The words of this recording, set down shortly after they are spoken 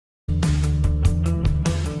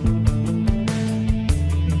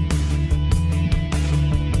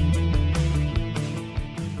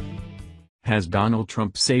Has Donald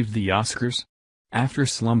Trump saved the Oscars? After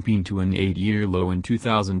slumping to an 8-year low in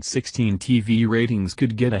 2016, TV ratings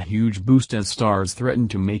could get a huge boost as stars threaten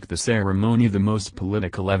to make the ceremony the most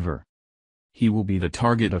political ever. He will be the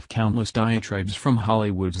target of countless diatribes from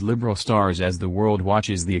Hollywood's liberal stars as the world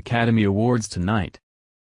watches the Academy Awards tonight.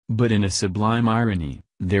 But in a sublime irony,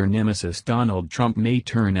 their nemesis Donald Trump may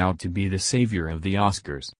turn out to be the savior of the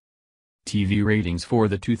Oscars. TV ratings for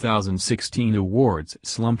the 2016 awards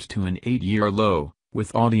slumped to an 8-year low,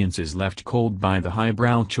 with audiences left cold by the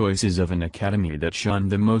highbrow choices of an Academy that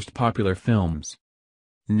shunned the most popular films.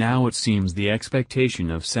 Now it seems the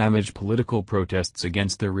expectation of savage political protests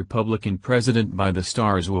against the Republican president by the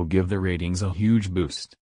stars will give the ratings a huge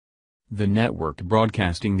boost. The network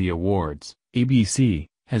broadcasting the awards, ABC,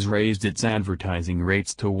 has raised its advertising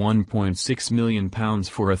rates to £1.6 million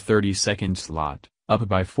for a 30-second slot, up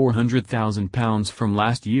by £400,000 from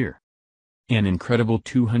last year. An incredible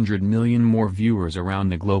 200 million more viewers around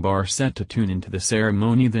the globe are set to tune into the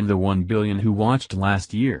ceremony than the 1 billion who watched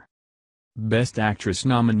last year. Best Actress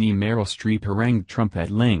nominee Meryl Streep harangued Trump at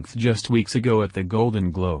length just weeks ago at the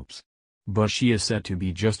Golden Globes. But she is set to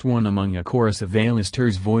be just one among a chorus of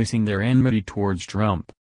A-listers voicing their enmity towards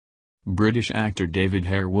Trump. British actor David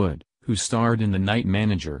Harewood, who starred in The Night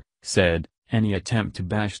Manager, said, "Any attempt to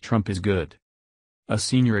bash Trump is good." A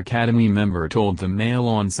senior Academy member told the Mail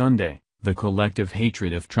on Sunday, "The collective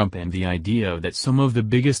hatred of Trump and the idea that some of the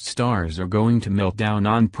biggest stars are going to melt down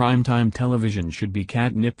on primetime television should be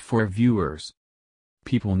catnip for viewers.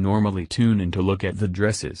 People normally tune in to look at the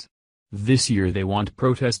dresses. This year they want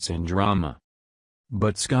protests and drama."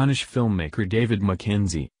 But Scottish filmmaker David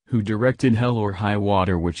Mackenzie, who directed Hell or High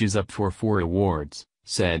Water, which is up for 4 awards,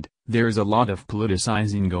 said, "There's a lot of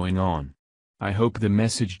politicizing going on. I hope the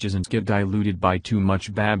message doesn't get diluted by too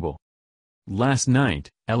much babble." Last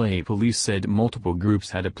night, LA police said multiple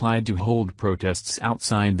groups had applied to hold protests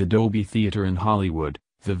outside the Dolby Theater in Hollywood,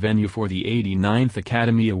 the venue for the 89th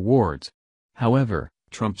Academy Awards. However,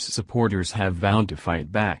 Trump's supporters have vowed to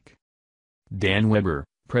fight back. Dan Weber,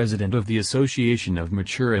 president of the Association of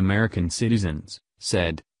Mature American Citizens,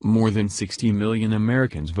 said, "More than 60 million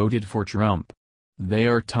Americans voted for Trump. They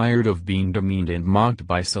are tired of being demeaned and mocked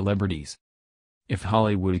by celebrities. If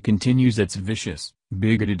Hollywood continues its vicious,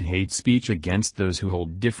 bigoted hate speech against those who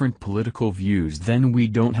hold different political views, then we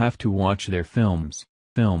don't have to watch their films."